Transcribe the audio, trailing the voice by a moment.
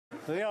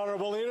The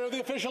Honourable Leader of the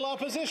Official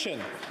Opposition.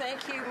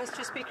 Thank you,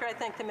 Mr. Speaker. I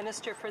thank the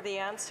Minister for the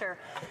answer.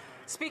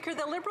 Speaker,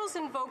 the Liberals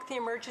invoked the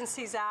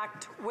Emergencies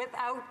Act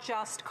without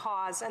just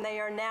cause, and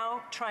they are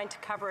now trying to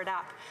cover it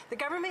up. The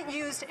government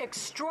used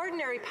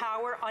extraordinary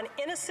power on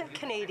innocent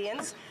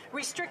Canadians,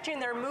 restricting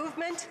their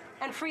movement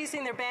and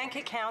freezing their bank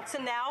accounts,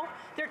 and now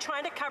they're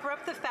trying to cover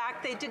up the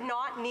fact they did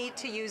not need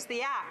to use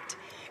the Act.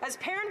 As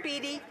Perrin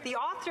Beatty, the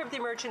author of the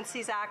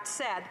Emergencies Act,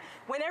 said,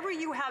 whenever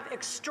you have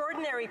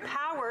extraordinary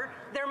power,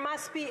 there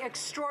must be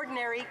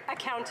extraordinary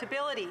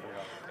accountability.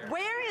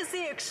 Where is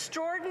the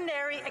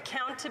extraordinary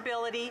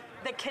accountability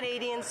that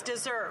Canadians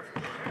deserve?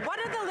 What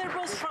are the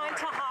Liberals trying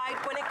to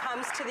hide when it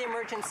comes to the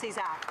Emergencies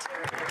Act?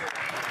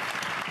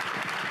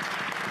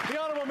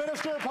 The Honourable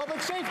Minister of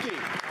Public Safety.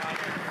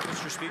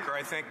 Mr. Speaker,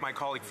 I thank my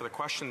colleague for the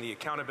question. The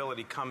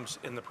accountability comes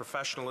in the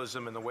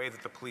professionalism and the way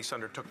that the police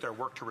undertook their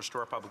work to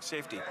restore public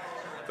safety.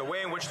 The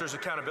way in which there's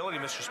accountability,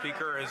 Mr.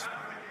 Speaker, is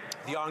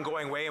the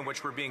ongoing way in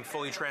which we're being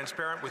fully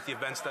transparent with the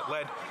events that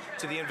led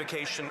to the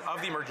invocation of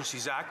the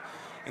Emergencies Act,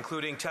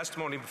 including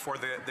testimony before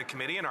the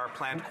committee and our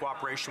planned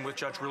cooperation with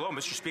Judge Trudeau.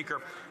 Mr.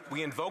 Speaker,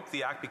 we invoked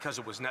the Act because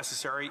it was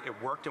necessary,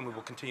 it worked, and we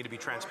will continue to be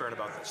transparent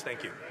about this.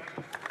 Thank you.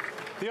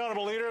 The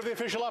Honourable Leader of the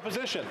Official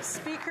Opposition.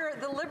 Speaker,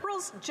 the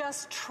Liberals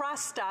just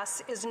trust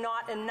us is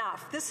not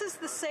enough. This is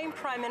the same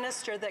Prime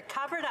Minister that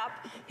covered up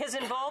his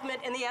involvement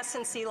in the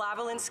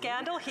SNC-Lavalin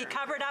scandal. He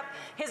covered up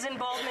his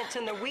involvement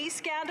in the WE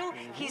scandal.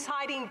 He's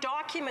hiding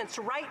documents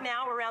right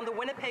now around the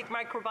Winnipeg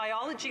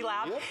Microbiology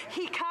Lab.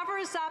 He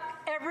covers up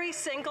every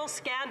single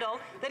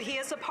scandal that he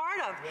is a part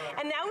of.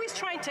 And now he's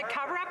trying to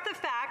cover up the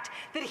fact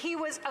that he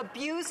was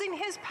abusing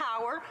his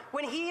power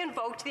when he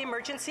invoked the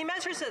Emergency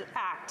Measures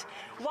Act.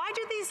 Why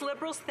do these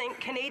Liberals think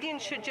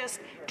Canadians should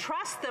just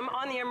trust them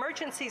on the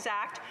Emergencies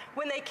Act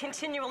when they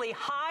continually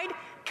hide,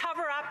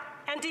 cover up,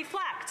 and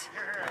deflect?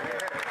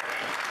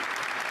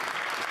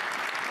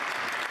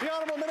 The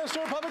Honourable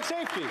Minister of Public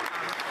Safety.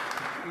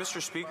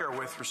 Mr. Speaker,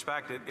 with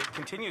respect, it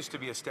continues to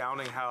be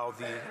astounding how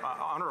the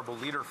Honourable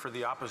Leader for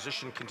the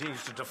Opposition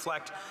continues to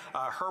deflect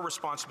her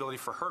responsibility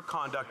for her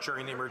conduct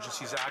during the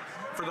Emergencies Act,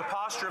 for the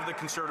posture of the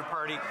Conservative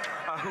Party,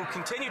 who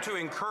continue to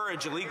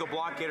encourage illegal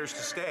blockaders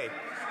to stay.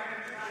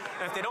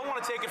 And if they don't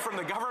want to take it from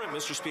the government,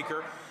 Mr.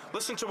 Speaker,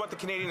 listen to what the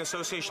Canadian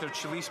Association of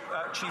Chiefs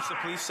of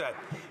Police said.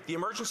 The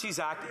Emergencies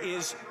Act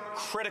is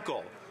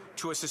critical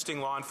to assisting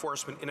law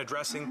enforcement in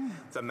addressing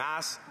the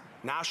mass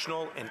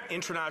national and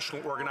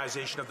international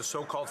organization of the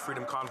so-called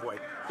Freedom Convoy.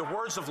 The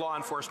words of law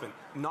enforcement,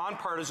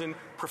 nonpartisan,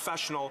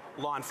 professional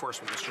law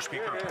enforcement, Mr.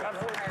 Speaker.